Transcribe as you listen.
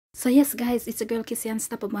So yes guys, it's a girl Kissy and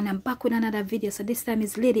Stop Up, and I'm back with another video. So this time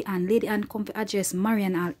is Lady Ann. Lady Ann come to address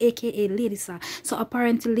Marian Al, aka Lady Sir. So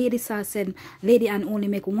apparently Lady Sir said Lady Ann only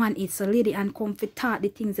make one hit. So Lady Ann come to talk the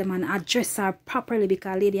things them and address her properly,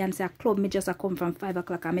 because Lady Ann say a club me just a come from 5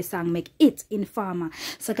 o'clock and my song make it in Farmer.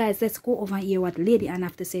 So guys, let's go over here what Lady Ann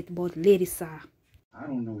have to say about Lady Sir. I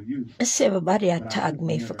don't know you. I see everybody attack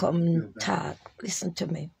me for come talk. Listen to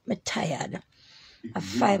me. I'm tired. At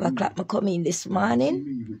 5 o'clock, I come in this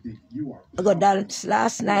morning. I go dance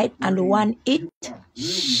last night, and the one hit,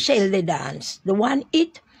 shell the dance. The one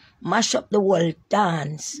hit, mash up the world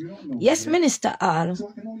dance. Yes, Minister Al,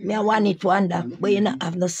 me a one hit wonder, but you not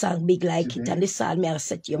have no song big like it. And this all me I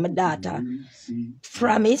said to you, my daughter,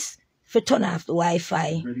 promise for turn off the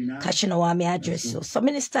Wi-Fi, because you know want me address you. So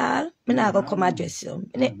Minister Al, me not go come address you.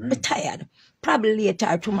 I'm tired. Probably later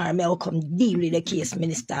or tomorrow, me will come deal with the case,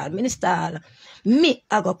 Minister Al. Minister Al, me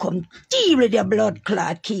I go come deal with the blood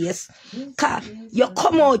clot case. Cause you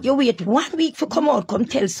come out, you wait 1 week for come out, come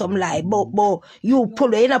tell some lie. But you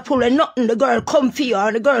pull it, you not pull it, nothing. The girl come for you,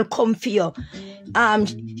 or the girl come for you.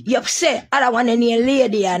 You say, I don't want any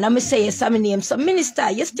lady, and I'm say yes, I'm name. So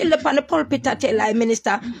Minister, you still up on the pulpit to tell lie,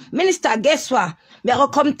 Minister. Minister, guess what? Me go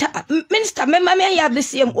come Minister, remember me I have the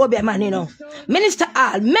same Obe man, you know. Minister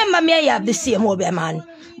Al, remember me I have the same Obe man.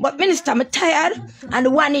 But Minister, I'm tired, and the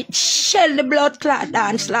one it shell the blood clot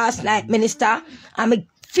dance last night, Minister. And I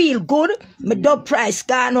feel good, my dog price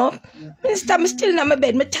gone up. Minister, I'm still in my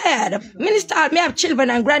bed, I'm tired. Minister Al, me have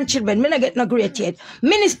children and grandchildren, me not get no great yet.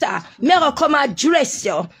 Minister, me go come address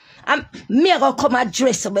you. Me go come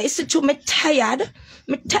address you, but it's true, me tired.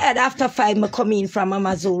 I'm tired after 5 I come in from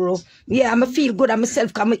Amazuru. Yeah, I feel good at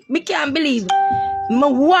myself. I can't believe my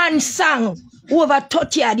one song over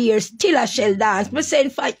 30 odd years still a shell dance. I say in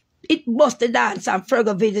fact it bust the dance and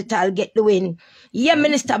Fergo Visit I'll get the win. Yeah,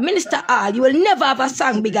 Minister Al, you will never have a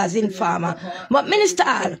song big as in Farmer. But Minister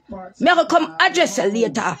Al, me go come address you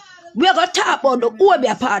later. We are going to talk about the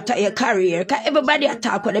Obe part of your career, because everybody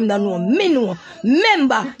talk with them don't know. Me know.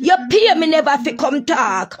 Remember, you pay me never fi come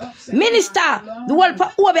talk. Minister, the whole for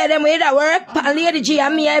Obe them way that work, and Lady G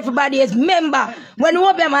and me, everybody is member. When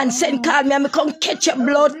Obe man send call me, I come catch a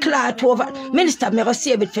blood clot over. Minister, me go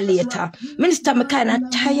save it for later. Minister, me kind of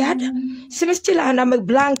tired. See me still under my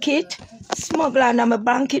blanket, smuggle under my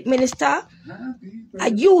blanket, Minister.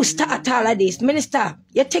 And you start all of this. Minister,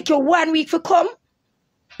 you take your 1 week for come.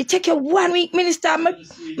 It take you 1 week, Minister.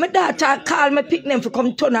 My daughter call me, pick them for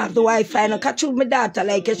come turn off the Wi-Fi and catch my daughter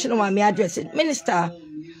like she don't want me address it. Minister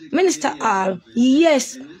Al,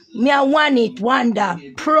 yes, me a want it wonder,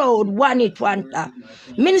 proud want it wonder.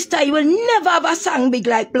 Minister, you will never have a song big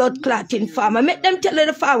like blood clotting Farmer. Make them tell you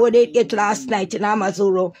the forward they get last night in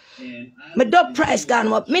Amazuru. My dog price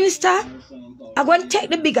gone up. Minister, I'm going to take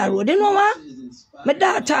the bigger road. You know what? My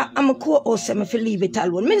daughter, I'm a co-host, I'm going to leave it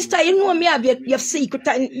alone. Minister, you know me have your secret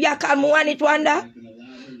and you call me want it wonder?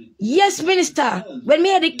 Yes, Minister. When me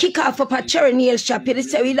had the kick off up a cherry nail shop, they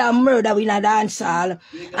say we don't murder in a dance hall.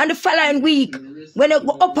 And the following week, when I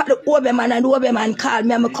go up at the Obe man and the Obe man call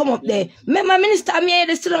me, I'm come up there. Remember, Minister, me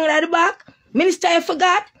had still at the back? Minister, you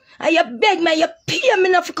forgot? And you beg me, you pay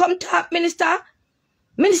me not to come talk, Minister.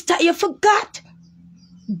 Minister, you forgot?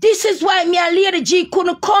 This is why me and Lady G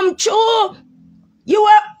couldn't come through. You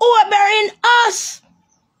were overbearing us.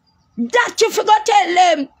 That you forgot to tell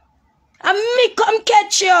them. And me come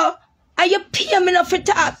catch you. And you pay me enough for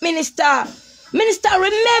talk, Minister. Minister,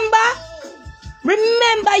 remember?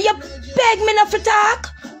 Remember, you beg me enough for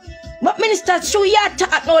talk. But Minister, through your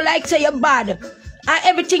talk no like say you're bad. And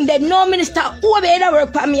everything that no Minister over that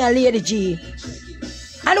work for me and Lady G.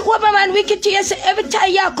 And the woman man wicked to you say every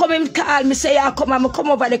time you come and call me, say you come, I'm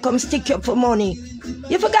come over there, come stick you up for money.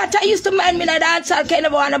 You forgot I used to mind me in a dance, I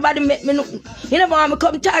never want nobody make me nothing. You never want me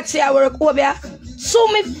come talk, say I work over here. So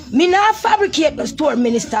me not fabricate the store,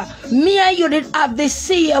 Minister. Me and you did have the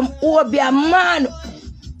same Obia man.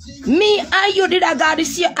 Me and you did have got the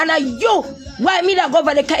same, and you, why me that go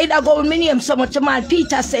over the car, that go with me name so much, man,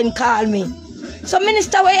 Peterson call me. So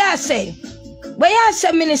Minister, what you say? What you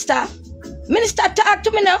say, Minister? Minister, talk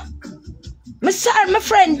to me now. Me sorry, my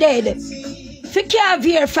friend dead. If you can't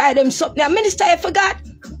verify them something, Minister, I forgot.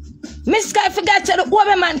 Minister, I forgot that the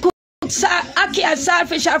woman man cook ackee and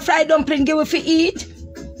saltfish and fried dumpling give we eat.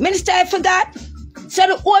 Minister, I forgot. So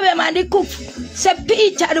the woman man they cook. Say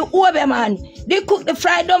Peter, the woman man, they cook the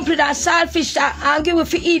fried dumpling and saltfish and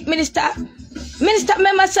give we eat, Minister. Minister,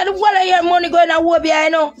 remember, say the whole of your money going to Wobia, you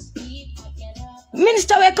know.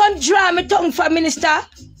 Minister, we can't draw my tongue for Minister.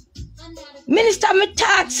 Minister, me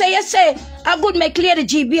talk, say you say, I could make Lady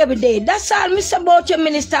G every day. That's all me say about you,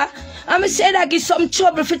 Minister. I'm say that give some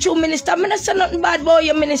trouble for you, minister. Me not say nothing bad about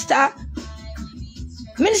you, minister.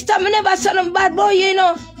 Minister, me never say nothing bad about you, you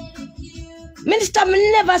know. Minister,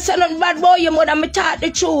 me never say nothing bad about you, mother. Me talk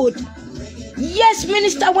the truth. Yes,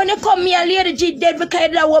 minister, when you come here, Lady G dead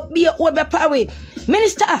because that will be power.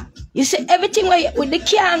 Minister, you say everything with the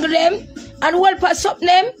candle them and well pass up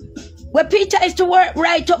them, where Peter is to work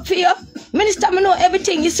right up for you. Minister, me know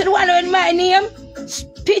everything. You see the one with my name?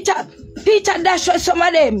 Peter dash for some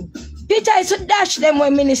of them. Peter is to dash them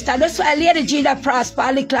when minister. That's why Lady G that prosper,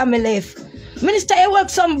 all the clam left. Minister, you work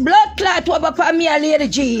some blood clot over for me and Lady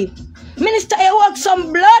G. Minister, you work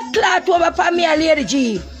some blood clot over for me and Lady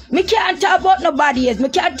G. Me can't talk about nobody else. Me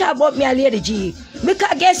can't talk about me and Lady G.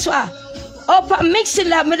 Because guess what? Up a mixing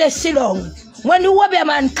lab, me just sit down. When the Wobby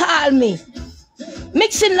man call me,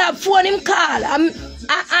 mixing lab phone him call.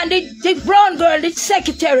 And the brown girl, the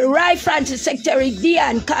secretary, Right Francis secretary,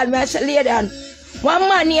 Diane, called me. I said, lady, one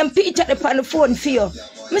man named Peter upon the phone for you.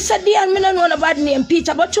 I said, Diane, I don't know about name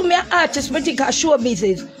Peter, but to me, an artist, I think I show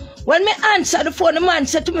business. When me answer the phone, the man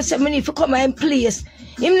said to me, I need to come in place.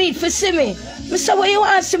 Him need to see me. I said, what you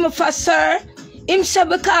want to see me for, sir? Him said,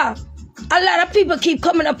 because a lot of people keep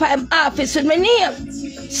coming up at him office with my name.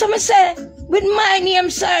 So I say, with my name,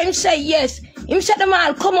 sir? Him say, yes. Him said, the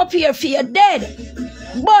man come up here for you dead.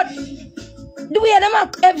 But the way the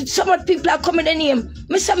man, so much people are coming the name,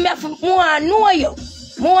 I say, I have more know you.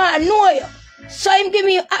 More know you. So him give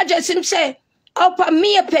me your address. Him say, up a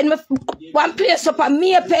Mia Pen, one place up a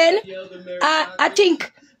Mia Pen. I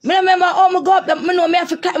think, I remember how I go up there, I know I have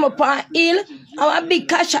to climb up on a hill and a big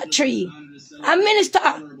cassia tree. And minister,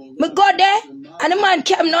 I go there, and the man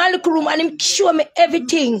came in a little room and him show me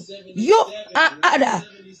everything. You and other.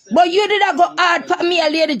 But you did not go hard for me, a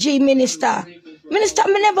Lady G, minister. Minister, I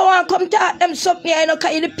never want to come talk them something, you know,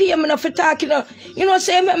 because you pay me for talking. You know,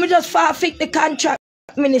 say, me just forfeit the contract,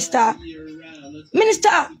 minister.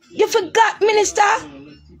 Minister, you forgot, minister.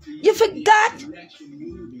 You forgot.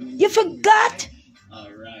 You forgot.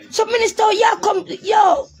 So, minister, you come,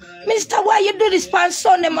 yo, minister, why you do this on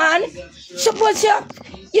Sunday, man? Suppose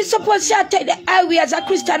you supposed to take the highway as a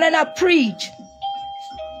Christian and I preach.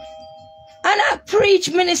 And I preach,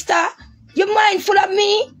 minister. You mindful of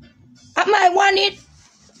me? I might want it.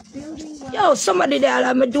 Yo, somebody there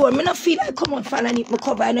at my door. I don't feel like come on, fan and eat my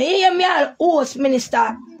cover. You hear me all host,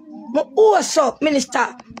 minister. My host up,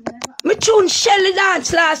 minister. Me tune Shelly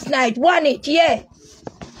dance last night. Want it, yeah.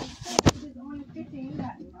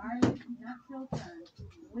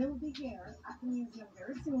 Will be here at the museum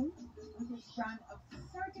very soon with his brand of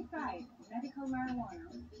certified medical marijuana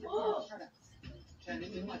products. Can you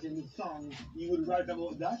imagine the song you would write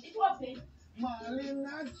about that? Molly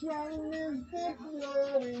natural mystic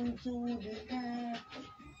flowing to the air.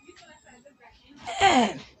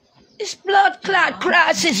 This blood clot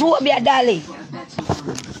cross is Obia Dolly.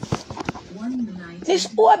 This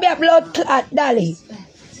Obia blood clot Dolly.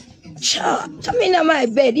 Sure, come in my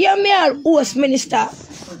bed. You're me all host, minister.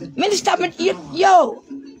 Minister, yo,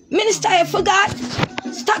 minister, you forgot?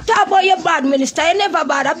 Stop talking about your bad, minister. You never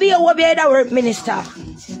bad. I'll be a Obia that work, minister.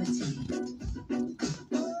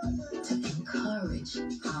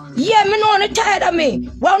 Yeah, me know you're tired of me.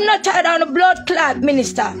 Well, I'm not tired of the blood clot,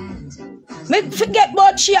 minister. Me forget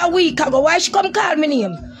about she a week ago. Why she come call me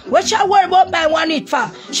name? What she worry about my one it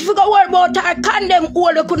for? She forgot worry about her condemn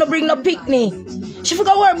hole we couldn't bring no picnic. She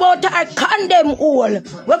forgot worry about her condemn hole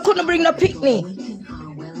we couldn't bring no picnic.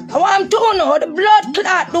 I want to know the blood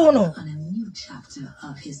clot don't know.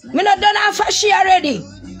 Me not done half for she already.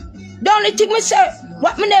 The only thing me say,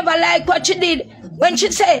 what me never like what she did when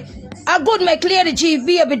she said, I good make Lady G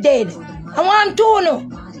baby dead. I want to know.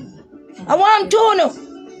 I want to know.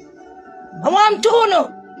 I want to know.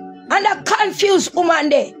 And a confused woman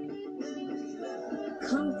there.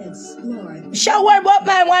 She worry about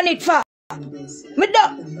my one it for. Me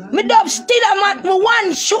dub still I'm at my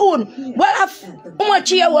one tune. Well, how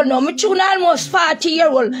much year old now? Me tune almost 40 year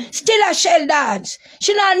old. Still a shell dance.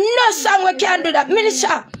 She not no song we can do that.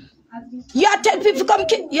 Minister, you tell people come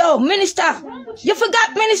yo, minister. You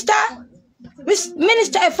forgot, minister?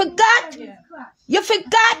 Minister, you forgot? You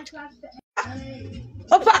forgot?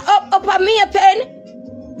 Up a me a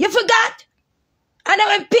pen. You forgot? And then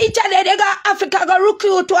when Peter there, they got Africa go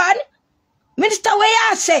recruit one. Minister, where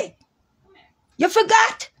you say? You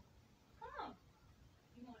forgot?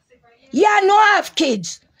 Yeah, I know I have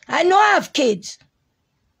kids. I know I have kids.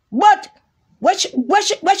 But where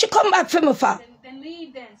she come back from for? Then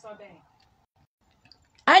leave then, Sobe.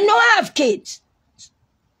 I know I have kids.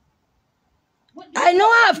 I know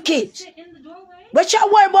I have kids. But she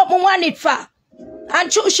worry about me want it for.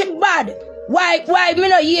 And she bad. Why me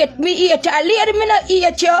no hate? Me hate her. Lady, me no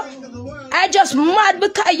hate you. I just mad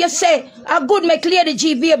because you say a good make Lady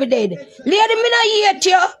G baby dead. Lady, me no hate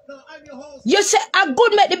you. You say a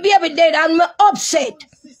good make the baby dead and me upset.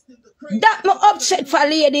 That me upset for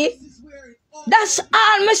Lady. That's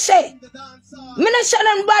all me say. Me no say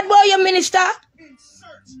nothing bad boy, you minister.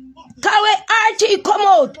 Cause when RT come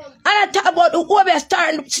out and I talk about the Obia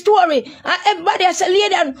story and everybody has a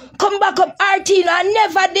lady and come back up RT, no, I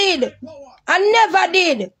never did. I never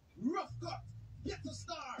did.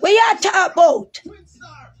 What you talk about?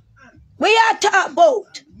 What you talk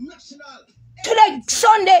about? Today,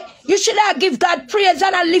 Sunday, you should have give God praise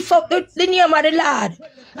and I lift up the name of the Lord.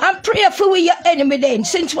 And pray for your enemy then,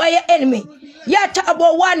 since we're your enemy. You talk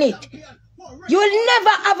about one it. You will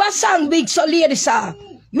never have a song big, so lady sir.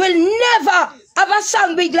 You will never have a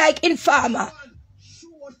song big like Informer.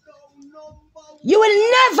 You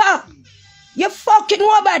will never. You fucking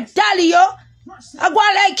woman, Dolly, yo. I go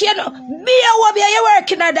like, you know, be a woman, you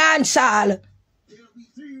work in a dance hall.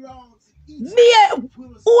 Be a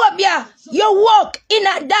woman, you walk in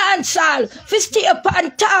a dance hall. If you stay up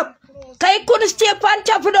on top. Because you couldn't stay up on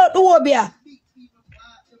top without the woman.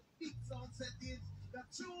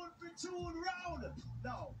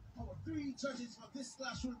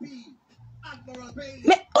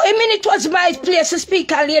 I mean it was my place to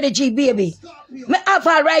speak on Lady G baby. Me have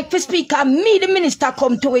a right to speak and me the minister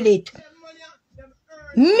come to with it.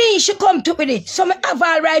 Me she come to with it. So me have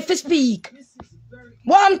a right to speak.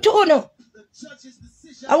 Want to know?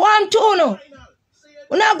 I want to know.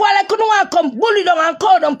 When I go like you know I come bully down and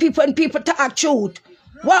call down people and people talk truth.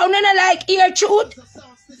 Wow, none like hear truth.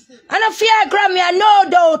 And a fear Grammy and no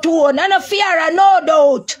doubt one. And a fear and no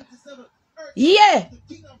doubt. Yeah.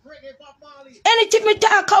 Anything me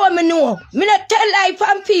talk how me know. Me not tell lie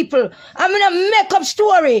from people. I'm gonna make up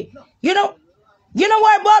story. You know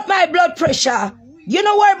what about my blood pressure. You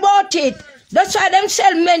know what about it. That's why them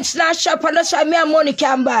sell men's in a shop and that's why me and money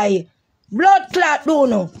can buy. Blood clot don't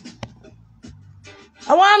know.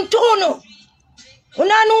 I want to know.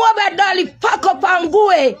 When I know about Dolly pack up and go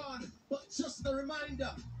away.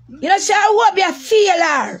 You know say I will be a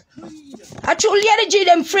failure. I told Lady G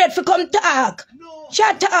them afraid to come talk.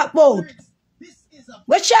 Shut up about.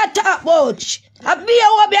 What shut up about? I be a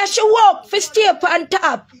woman I should walk for stay up on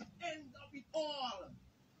top.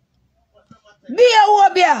 Be a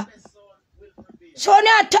woman. So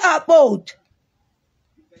not talk about.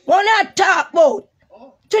 What not talk about?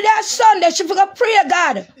 Today Sunday she forgot pray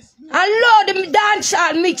God. And Lord them dance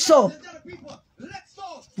and mix up.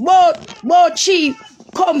 But she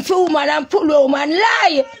come to woman and pull woman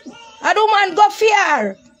lie. And woman go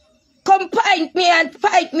fear. Come fight me and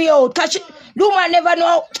fight me out. Cause the woman never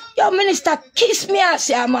know. Yo, minister, kiss me ass,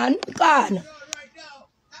 yeah, man. God.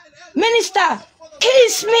 Minister,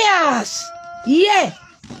 kiss me ass. Yeah.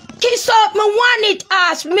 Kiss out me want it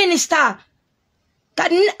ass, minister.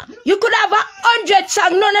 Cause you could have 100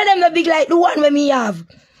 songs. None of them are big like the one we me have.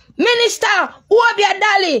 Minister, who have your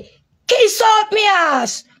dolly? Kiss out me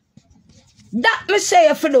ass. That me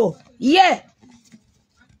say for do. Yeah.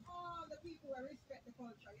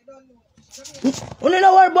 You don't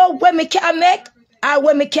know what about when me can't make or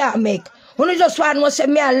when me can't make. You just want to say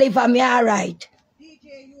me and live and me alright.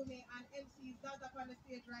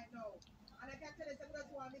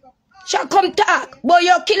 Shall come talk, boy,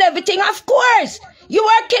 you kill everything, of course. You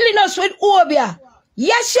were killing us with Obia.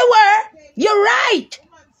 Yes, you were. You're right.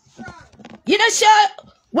 You know, sir,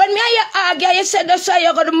 when me and you argue, you said that's why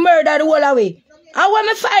you're going to murder the whole away. And when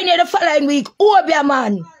me find you the following week, Obia,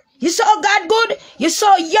 man. You saw God good? You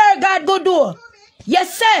saw your God good do.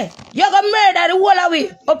 Yes, sir. You're going to murder the whole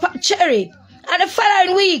away up at Cherry. And the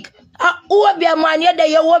following week, Obia, man, you there,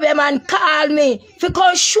 your Obia, man, call me. If you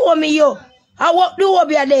come show me you. I walk the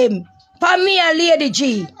Obia them. For me and Lady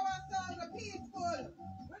G.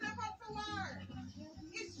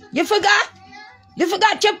 You forgot? You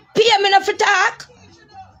forgot you pay me enough for talk?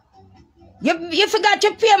 You forgot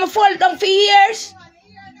you pay me fall down for years?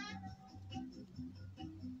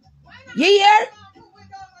 You hear?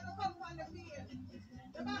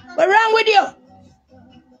 What's wrong with you?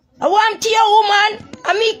 I want your woman,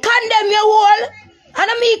 and me condemn your wall,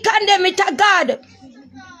 and me condemn it to God.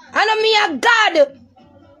 And me a God.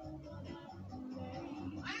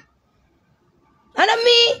 And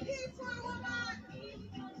me,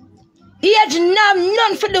 age have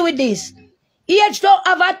none to do with this. Age don't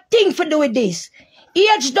have a thing to do with this.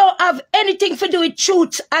 Age don't have anything to do with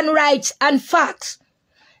truth and rights and facts.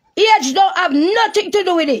 Age don't have nothing to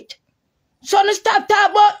do with it. So no stop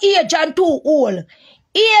talking about age and too old.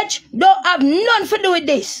 Age don't have none to do with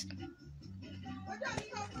this.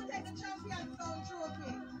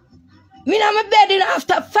 Me na my bed in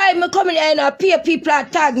after 5, me coming here and I pay people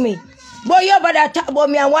that tag me. Boy, you better talk about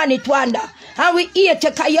me and want it wonder. And we hate you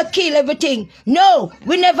because you kill everything. No,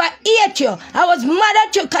 we never hate you. I was mad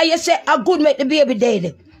at you because you said I could make the baby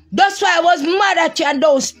dead. That's why I was mad at you and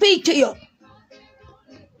don't speak to you.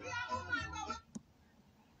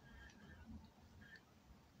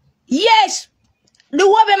 Yes, the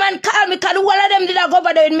woman called me because one of them did not go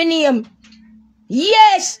over there with my name.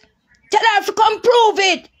 Yes, tell her to come prove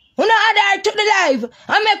it. You know, add her to the live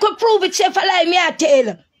and make her prove it safe alive, me I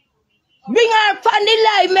tell. Bring her from the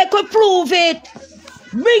live, make her prove it.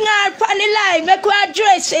 Bring her from the live, make her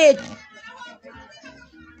address it.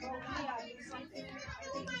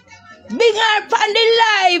 Bring her from the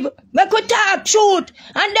live, make her talk truth.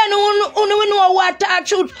 And then we know what talk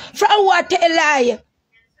truth from what tell lie.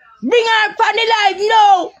 Bring her from the live,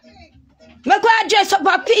 no. Make her address up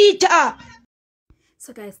a Peter.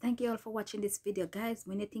 So guys, thank you all for watching this video. Guys,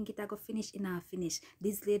 when you think it I go finish, in our finish.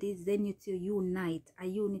 These ladies, they need to unite. A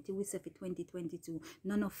unity we say for 2022.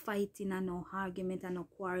 No fighting and no argument and no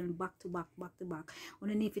quarreling back to back.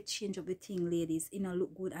 We need to change up the thing, ladies. It no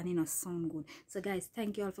look good and it no sound good. So guys,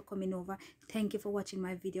 thank you all for coming over. Thank you for watching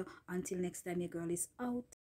my video. Until next time, your girl is out.